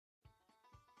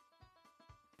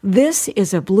This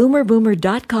is a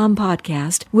BloomerBoomer.com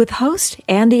podcast with host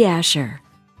Andy Asher.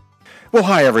 Well,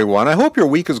 hi, everyone. I hope your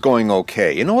week is going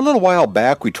okay. You know, a little while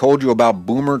back, we told you about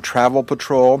Boomer Travel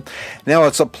Patrol. Now,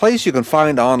 it's a place you can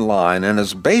find online and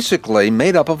is basically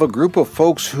made up of a group of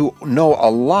folks who know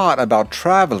a lot about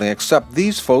traveling, except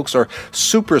these folks are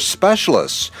super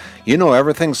specialists. You know,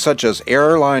 everything such as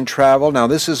airline travel. Now,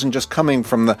 this isn't just coming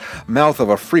from the mouth of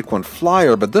a frequent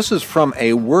flyer, but this is from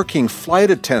a working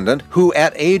flight attendant who,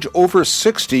 at age over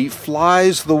 60,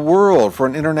 flies the world for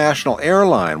an international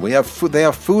airline. They have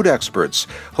food experts,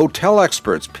 hotel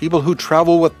experts, people who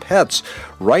travel with pets,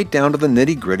 right down to the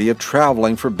nitty-gritty of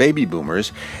traveling for baby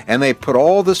boomers. And they put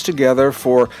all this together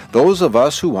for those of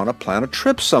us who want to plan a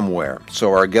trip somewhere.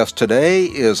 So our guest today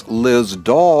is Liz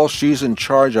Dahl. She's in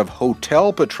charge of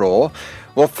Hotel Patrol.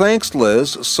 Well, thanks,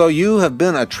 Liz. So you have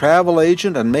been a travel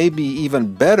agent, and maybe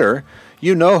even better,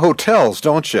 you know hotels,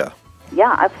 don't you?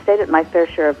 Yeah, I've stayed at my fair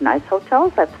share of nice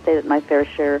hotels. I've stayed at my fair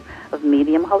share of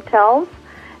medium hotels.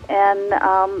 And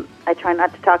I try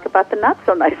not to talk about the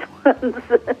not-so-nice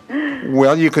ones.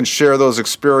 Well, you can share those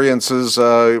experiences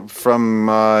from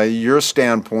your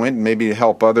standpoint, maybe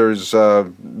help others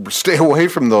stay away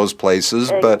from those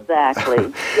places.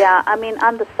 Exactly. Yeah, I mean,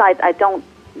 on the site, I don't,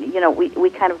 we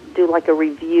kind of do like a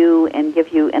review and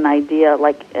give you an idea,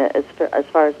 like as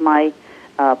far as my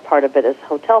part of it as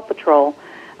Hotel Patrol.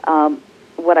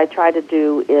 What I try to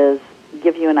do is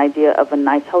give you an idea of a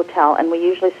nice hotel, and we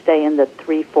usually stay in the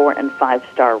 3, 4, and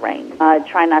 5-star range. I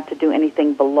try not to do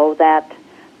anything below that.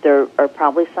 There are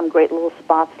probably some great little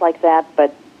spots like that,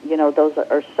 but, those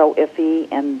are so iffy,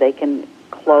 and they can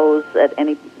close at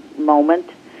any moment.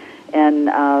 And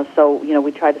so,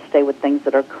 we try to stay with things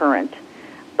that are current,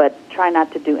 but try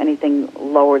not to do anything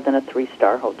lower than a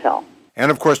 3-star hotel.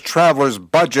 And, of course, travelers'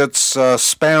 budgets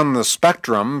span the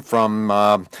spectrum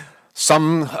from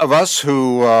some of us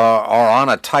who are on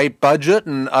a tight budget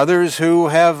and others who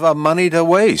have money to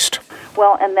waste.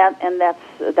 Well, and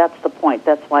that's the point.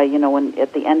 That's why, when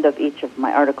at the end of each of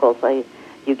my articles,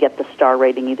 you get the star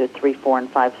rating, either 3, 4,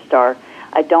 and 5-star.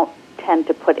 I don't tend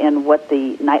to put in what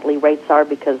the nightly rates are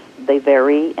because they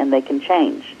vary and they can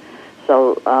change.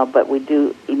 So, but we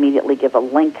do immediately give a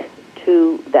link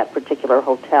to that particular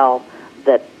hotel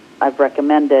that I've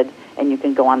recommended, and you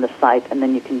can go on the site, and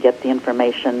then you can get the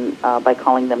information by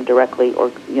calling them directly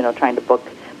or, trying to book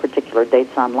particular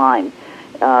dates online.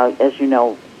 As you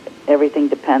know, everything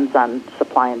depends on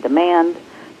supply and demand,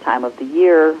 time of the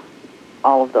year,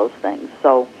 all of those things.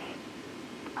 So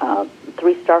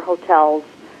 3-star hotels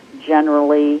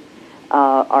generally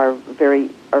are very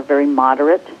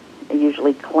moderate,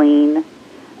 usually clean,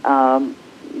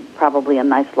 probably a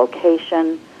nice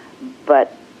location,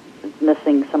 but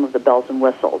missing some of the bells and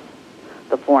whistles.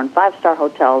 The 4- and 5-star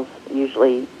hotels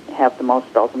usually have the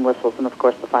most bells and whistles, and of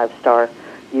course the 5-star,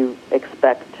 you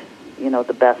expect,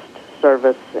 the best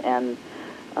service and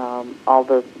all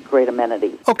the great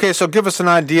amenities. Okay, so give us an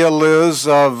idea, Liz,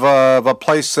 of a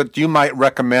place that you might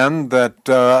recommend that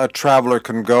a traveler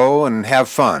can go and have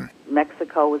fun.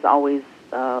 Mexico is always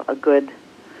a good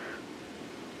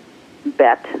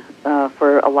bet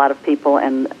for a lot of people,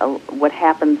 and what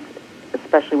happens,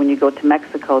 especially when you go to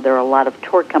Mexico, there are a lot of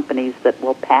tour companies that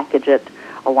will package it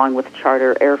along with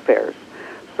charter airfares.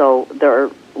 So there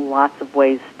are lots of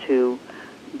ways to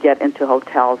get into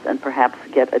hotels and perhaps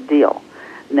get a deal.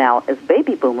 Now, as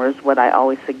baby boomers, what I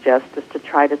always suggest is to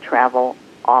try to travel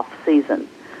off-season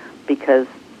because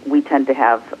we tend to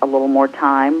have a little more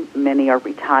time. Many are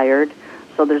retired,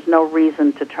 so there's no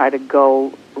reason to try to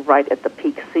go right at the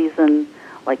peak season.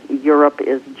 Like Europe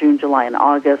is June, July, and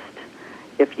August.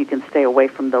 If you can stay away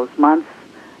from those months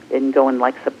and go in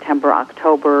like September,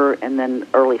 October, and then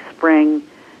early spring,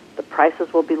 the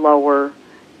prices will be lower,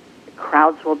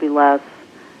 crowds will be less,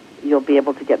 you'll be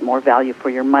able to get more value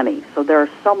for your money. So there are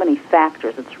so many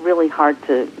factors. It's really hard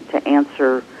to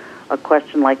answer a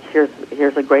question like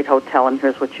here's a great hotel and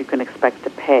here's what you can expect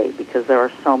to pay because there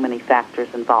are so many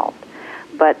factors involved.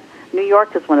 But New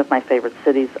York is one of my favorite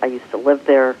cities. I used to live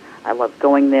there. I love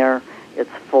going there. It's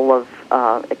full of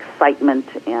excitement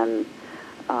and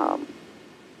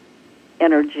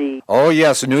energy. Oh,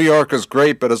 yes, New York is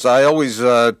great, but as I always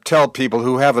tell people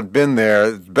who haven't been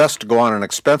there, it's best to go on an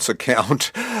expense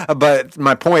account. But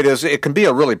my point is, it can be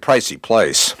a really pricey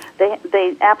place.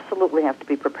 They absolutely have to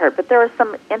be prepared. But there are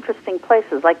some interesting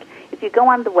places. Like, if you go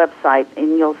on the website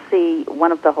and you'll see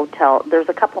one of the hotels, there's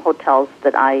a couple hotels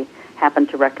that I happen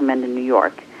to recommend in New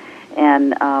York.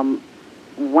 And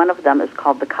one of them is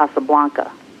called the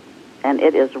Casablanca. And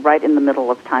it is right in the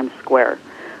middle of Times Square,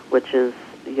 which is,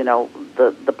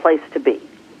 the place to be.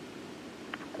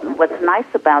 What's nice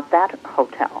about that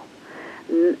hotel,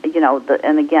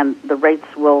 and again, the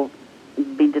rates will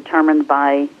be determined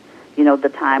by, the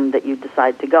time that you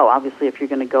decide to go. Obviously, if you're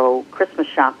going to go Christmas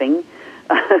shopping,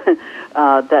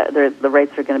 the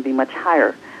rates are going to be much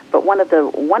higher. But one of the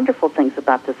wonderful things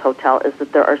about this hotel is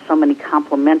that there are so many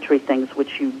complimentary things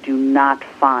which you do not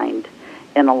find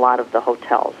in a lot of the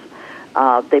hotels.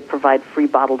 They provide free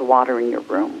bottled water in your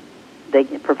room. They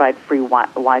provide free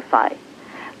Wi-Fi.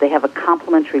 They have a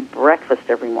complimentary breakfast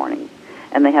every morning.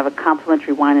 And they have a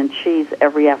complimentary wine and cheese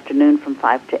every afternoon from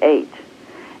 5 to 8.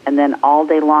 And then all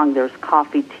day long there's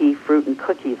coffee, tea, fruit, and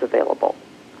cookies available.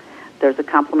 There's a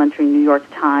complimentary New York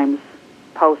Times,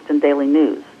 Post, and Daily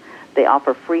News. They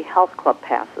offer free health club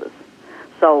passes.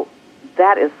 So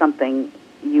that is something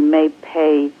you may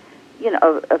pay,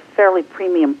 a fairly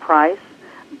premium price,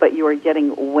 but you are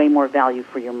getting way more value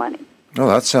for your money. Oh,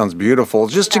 that sounds beautiful.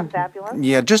 Just Isn't that fabulous?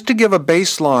 Yeah, just to give a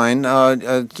baseline,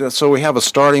 so we have a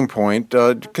starting point.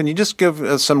 Can you just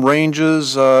give some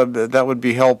ranges? That would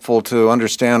be helpful to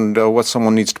understand what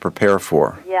someone needs to prepare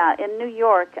for. Yeah, in New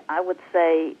York, I would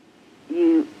say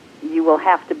you will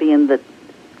have to be in the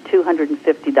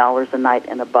 $250 a night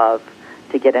and above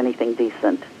to get anything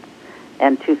decent,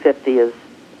 and $250 is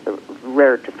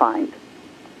rare to find.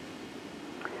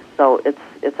 So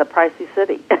it's a pricey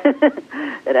city.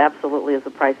 It absolutely is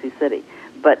a pricey city.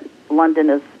 But London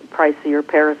is pricier,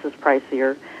 Paris is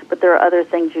pricier, but there are other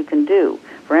things you can do.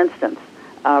 For instance,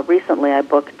 recently I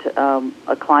booked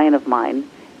a client of mine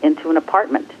into an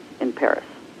apartment in Paris.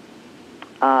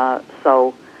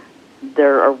 So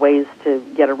there are ways to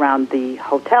get around the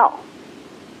hotel.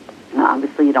 Now,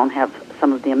 obviously, you don't have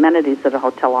some of the amenities that a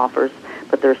hotel offers,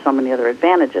 but there are so many other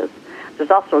advantages.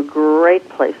 There's also a great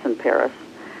place in Paris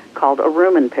called A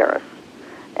Room in Paris.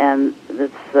 And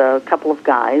it's a couple of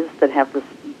guys that have this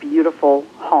beautiful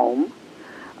home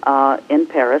in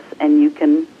Paris, and you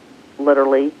can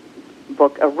literally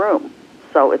book a room.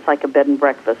 So it's like a bed and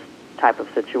breakfast type of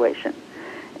situation.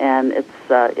 And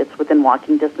it's within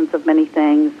walking distance of many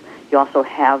things. You also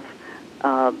have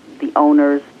the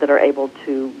owners that are able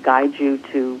to guide you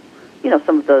to,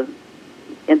 some of the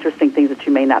interesting things that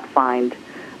you may not find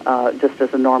just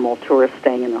as a normal tourist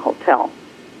staying in a hotel.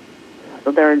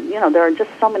 So there are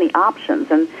just so many options,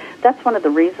 and that's one of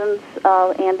the reasons,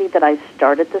 Andy, that I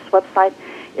started this website,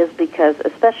 is because,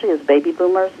 especially as baby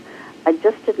boomers, I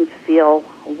just didn't feel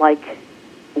like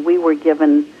we were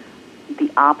given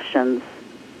the options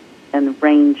and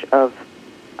range of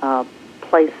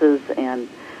places and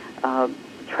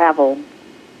travel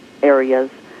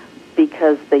areas,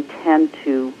 because they tend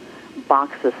to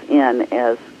box us in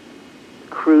as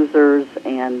cruisers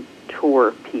and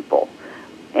tour people.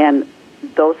 And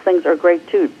those things are great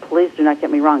too. Please do not get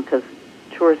me wrong, because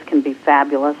tours can be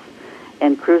fabulous,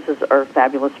 and cruises are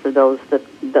fabulous for those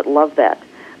that love that.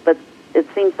 But it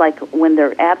seems like when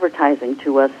they're advertising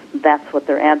to us, that's what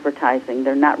they're advertising.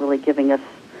 They're not really giving us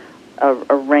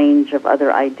a range of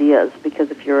other ideas,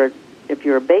 because if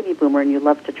you're a baby boomer and you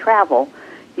love to travel,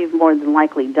 you've more than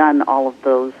likely done all of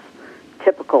those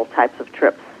typical types of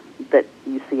trips that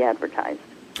you see advertised.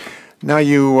 Now,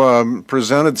 you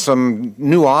presented some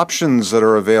new options that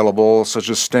are available, such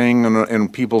as staying in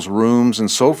people's rooms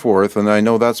and so forth, and I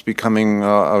know that's becoming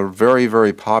very,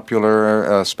 very popular,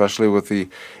 especially with the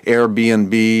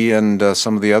Airbnb and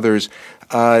some of the others.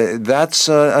 That's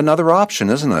another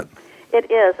option, isn't it? It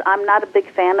is. I'm not a big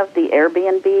fan of the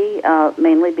Airbnb,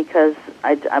 mainly because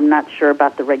I'm not sure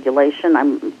about the regulation.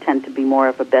 I tend to be more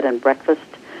of a bed and breakfast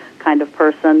kind of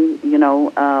person,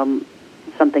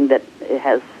 something that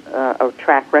has a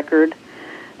track record.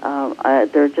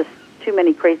 There are just too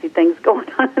many crazy things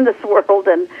going on in this world,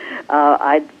 and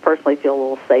I personally feel a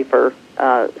little safer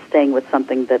staying with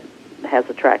something that has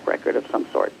a track record of some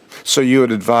sort. So you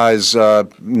would advise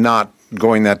not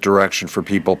going that direction for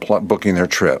people booking their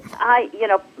trip?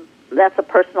 That's a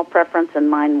personal preference, and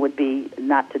mine would be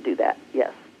not to do that,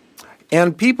 yes.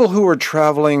 And people who are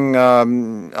traveling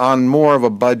on more of a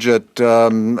budget,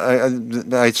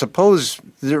 I suppose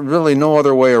there's really no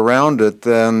other way around it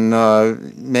than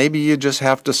maybe you just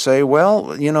have to say, well,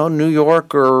 New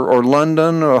York or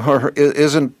London or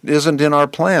isn't in our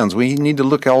plans. We need to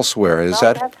look elsewhere.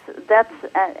 That's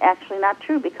actually not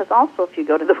true, because also if you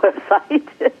go to the website,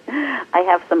 I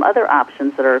have some other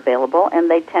options that are available,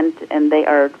 and they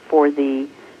are for the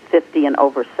 50 and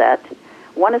over set.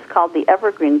 One is called the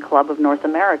Evergreen Club of North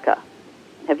America.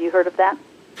 Have you heard of that?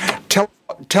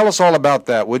 Tell us all about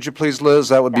that, would you please, Liz?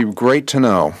 That would be great to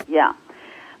know. Yeah.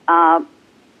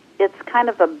 It's kind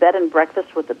of a bed and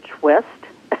breakfast with a twist.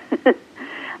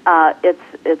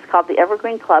 It's called the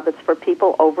Evergreen Club. It's for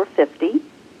people over 50.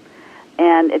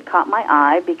 And it caught my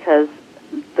eye because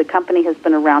the company has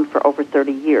been around for over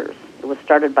 30 years. It was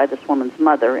started by this woman's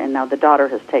mother, and now the daughter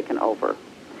has taken over.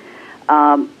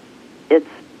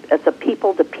 It's a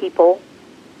people-to-people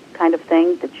kind of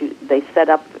thing that they set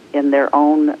up in their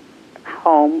own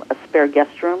home, a spare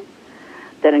guest room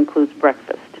that includes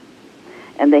breakfast.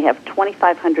 And they have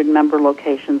 2,500 member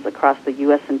locations across the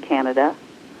U.S. and Canada.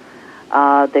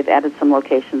 They've added some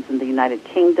locations in the United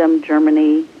Kingdom,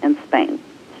 Germany, and Spain.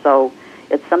 So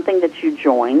it's something that you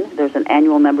join. There's an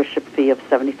annual membership fee of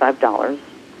 $75.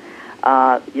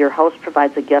 Your host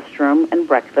provides a guest room and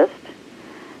breakfast,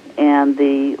 and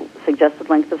the suggested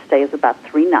length of stay is about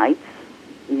 3 nights,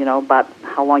 about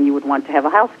how long you would want to have a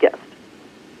house guest.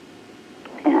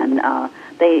 And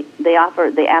they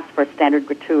ask for a standard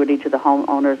gratuity to the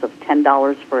homeowners of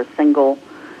 $10 for a single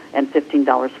and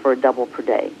 $15 for a double per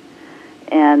day.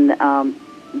 And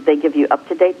they give you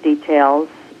up-to-date details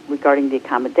regarding the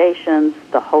accommodations,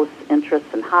 the host's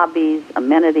interests and hobbies,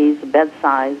 amenities, bed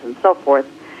size, and so forth,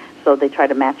 so they try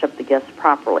to match up the guests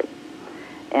properly.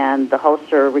 And the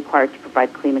hosts are required to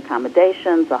provide clean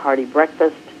accommodations, a hearty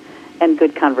breakfast, and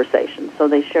good conversation. So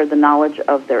they share the knowledge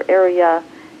of their area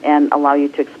and allow you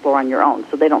to explore on your own.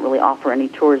 So they don't really offer any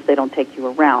tours. They don't take you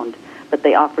around, but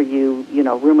they offer you,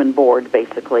 room and board,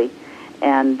 basically,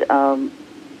 and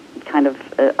kind of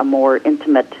a more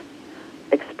intimate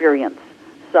experience.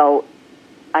 So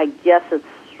I guess it's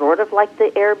sort of like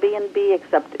the Airbnb,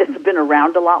 except it's been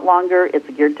around a lot longer. It's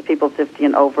geared to people 50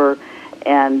 and over,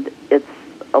 and it's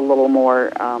a little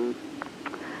more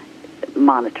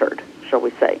monitored, shall we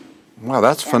say. Wow,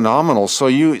 that's phenomenal. So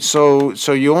you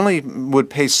only would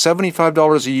pay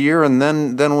 $75 a year, and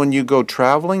then when you go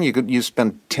traveling, you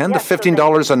spend $10 to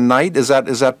 $15 a night. Is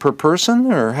that per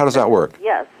person, or how does that work?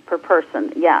 Yes, per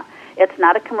person. Yeah, it's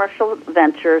not a commercial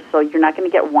venture, so you're not going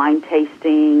to get wine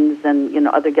tastings and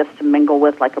other guests to mingle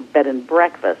with like a bed and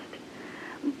breakfast.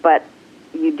 But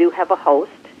you do have a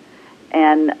host,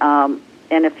 and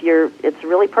if it's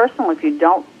really personal. If you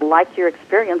don't like your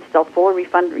experience, they'll fully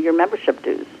refund your membership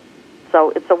dues.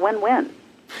 So it's a win-win.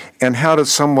 And how does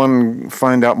someone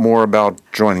find out more about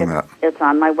joining that? It's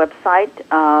on my website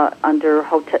under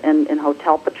in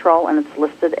Hotel Patrol, and it's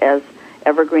listed as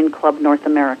Evergreen Club North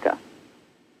America.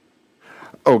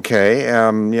 Okay.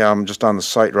 I'm just on the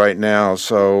site right now.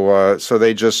 So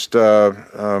they just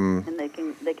and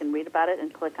they can read about it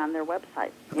and click on their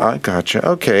website. Yeah. I gotcha.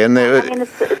 Okay, and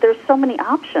there's so many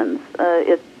options.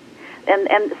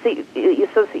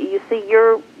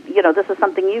 This is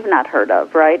something you've not heard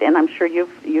of, right? And I'm sure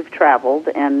you've traveled,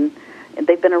 and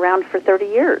they've been around for 30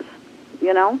 years,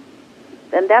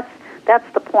 And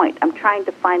that's the point. I'm trying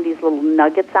to find these little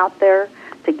nuggets out there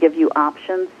to give you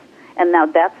options, and now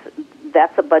that's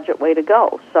a budget way to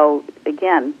go. So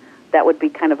again, that would be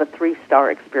kind of a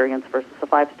 3-star experience versus a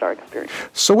 5-star experience.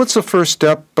 So what's the first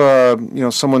step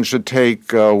someone should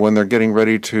take when they're getting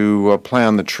ready to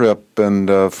plan the trip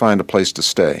and find a place to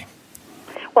stay?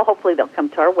 Well, hopefully they'll come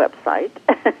to our website,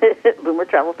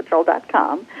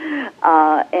 boomertravelpatrol.com,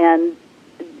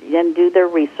 and do their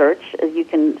research. You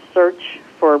can search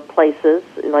for places,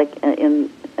 like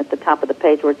at the top of the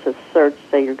page where it says search,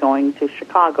 say you're going to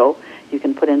Chicago. You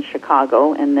can put in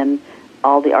Chicago, and then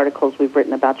all the articles we've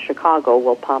written about Chicago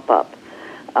will pop up.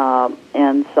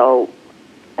 And so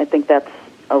I think that's,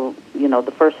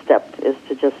 the first step is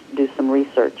to just do some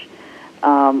research.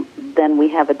 Then we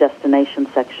have a destination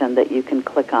section that you can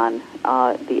click on,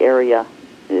 the area.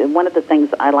 One of the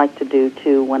things I like to do,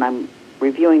 too, when I'm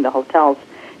reviewing the hotels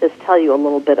is tell you a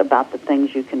little bit about the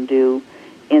things you can do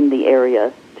in the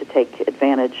area to take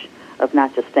advantage of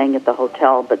not just staying at the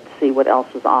hotel, but see what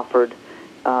else is offered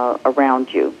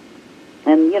around you.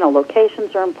 And,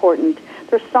 locations are important.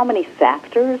 There's so many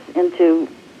factors into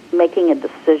making a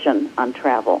decision on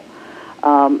travel.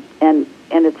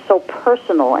 And it's so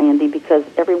personal, Andy, because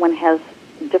everyone has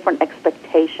different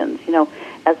expectations.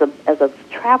 As a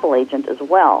travel agent as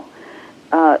well,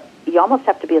 you almost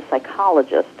have to be a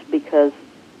psychologist, because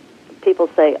people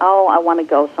say, "Oh, I want to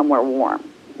go somewhere warm."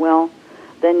 Well,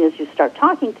 then as you start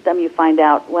talking to them, you find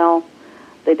out, well,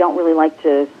 they don't like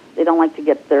to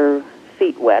get their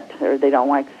feet wet, or they don't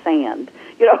like sand.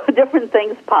 Different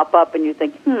things pop up, and you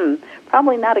think,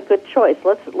 probably not a good choice.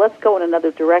 Let's go in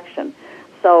another direction.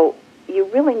 So you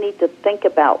really need to think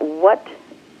about what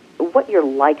your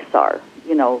likes are.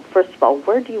 First of all,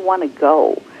 where do you want to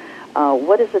go?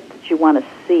 What is it that you want to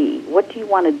see? What do you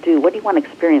want to do? What do you want to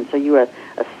experience? Are you a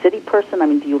city person? I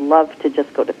mean, do you love to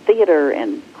just go to theater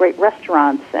and great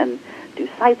restaurants and do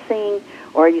sightseeing?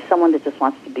 Or are you someone that just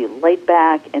wants to be laid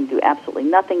back and do absolutely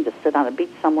nothing, just sit on a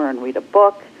beach somewhere and read a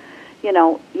book?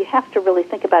 You have to really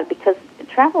think about it, because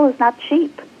travel is not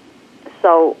cheap.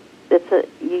 So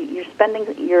you're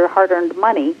spending your hard-earned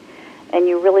money, and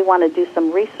you really want to do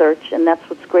some research, and that's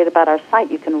what's great about our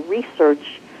site. You can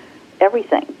research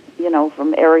everything,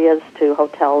 from areas to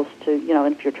hotels to,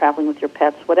 and if you're traveling with your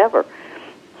pets, whatever.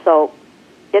 So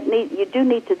you do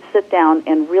need to sit down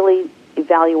and really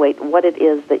evaluate what it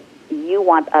is that you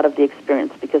want out of the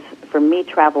experience, because for me,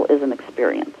 travel is an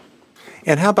experience.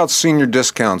 And how about senior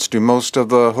discounts? Do most of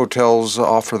the hotels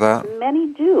offer that? Many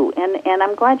do, and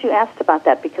I'm glad you asked about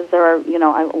that, because there are,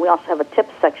 we also have a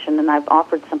tips section, and I've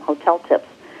offered some hotel tips.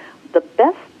 The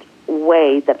best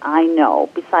way that I know,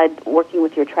 besides working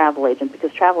with your travel agent,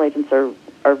 because travel agents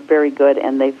are very good,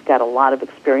 and they've got a lot of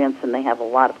experience, and they have a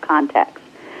lot of contacts.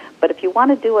 But if you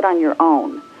want to do it on your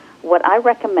own, what I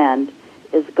recommend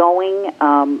is going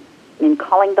and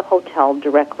calling the hotel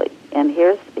directly. And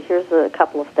here's a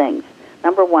couple of things.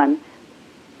 Number one,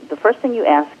 the first thing you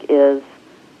ask is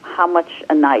how much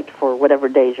a night for whatever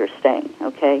days you're staying,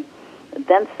 okay?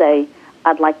 Then say,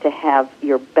 I'd like to have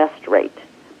your best rate,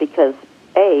 because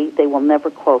A, they will never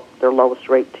quote their lowest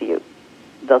rate to you.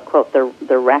 They'll quote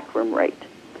their rack room rate.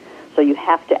 So you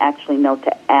have to actually know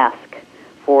to ask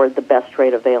for the best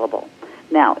rate available.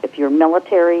 Now, if you're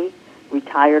military,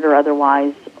 retired or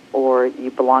otherwise, or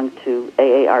you belong to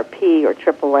AARP or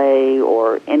AAA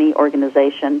or any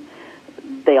organization,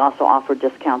 they also offer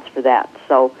discounts for that.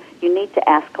 So you need to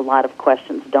ask a lot of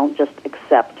questions. Don't just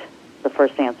accept the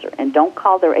first answer. And don't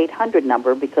call their 800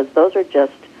 number, because those are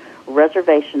just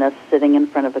reservationists sitting in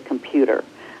front of a computer.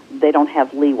 They don't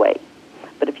have leeway.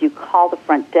 But if you call the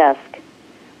front desk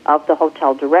of the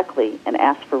hotel directly and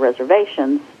ask for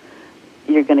reservations,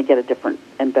 you're going to get a different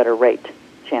and better rate,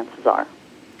 chances are.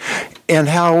 And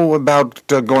how about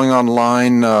going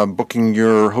online, booking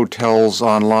your hotels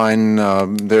online?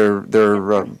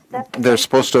 They're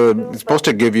supposed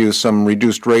to give you some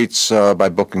reduced rates by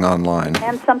booking online.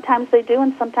 And sometimes they do,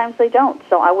 and sometimes they don't.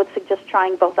 So I would suggest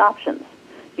trying both options.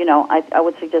 I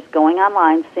would suggest going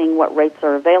online, seeing what rates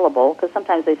are available, because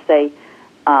sometimes they say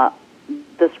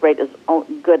this rate is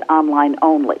good online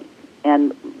only,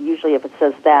 and usually if it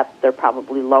says that, they're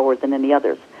probably lower than any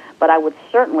others. But I would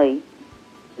certainly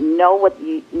know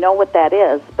what that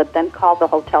is, but then call the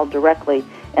hotel directly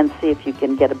and see if you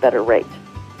can get a better rate.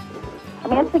 I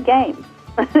mean, it's a game.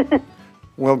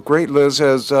 Well, great, Liz.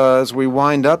 As we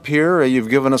wind up here, you've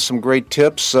given us some great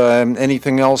tips.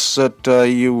 Anything else that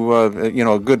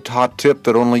a good hot tip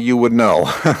that only you would know?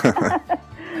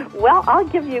 Well, I'll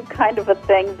give you kind of a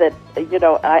thing that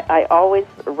I always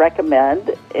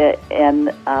recommend, and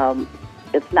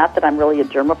it's not that I'm really a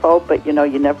germaphobe, but you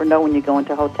never know when you go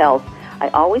into hotels. I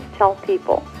always tell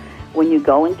people, when you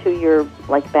go into your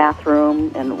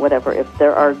bathroom and whatever, if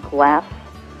there's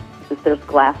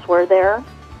glassware there,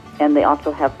 and they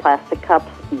also have plastic cups,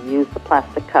 use the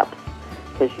plastic cups,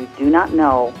 because you do not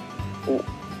know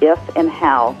if and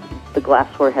how the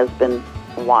glassware has been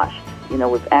washed.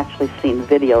 We've actually seen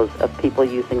videos of people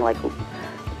using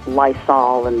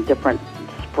Lysol and different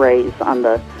sprays on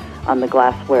the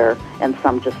glassware, and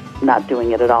some just not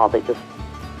doing it at all. They just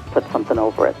put something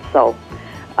over it. So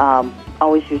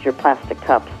always use your plastic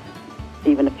cups,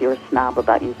 even if you're a snob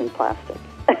about using plastic.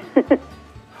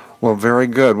 Well, very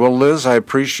good. Well, Liz, I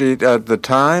appreciate the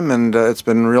time, and it's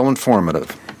been real informative.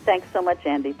 Thanks so much,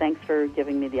 Andy. Thanks for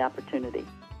giving me the opportunity.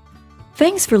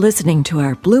 Thanks for listening to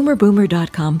our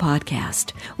BloomerBoomer.com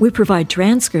podcast. We provide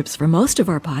transcripts for most of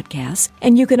our podcasts,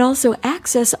 and you can also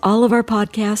access all of our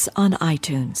podcasts on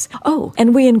iTunes. Oh,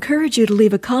 and we encourage you to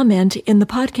leave a comment in the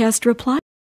podcast reply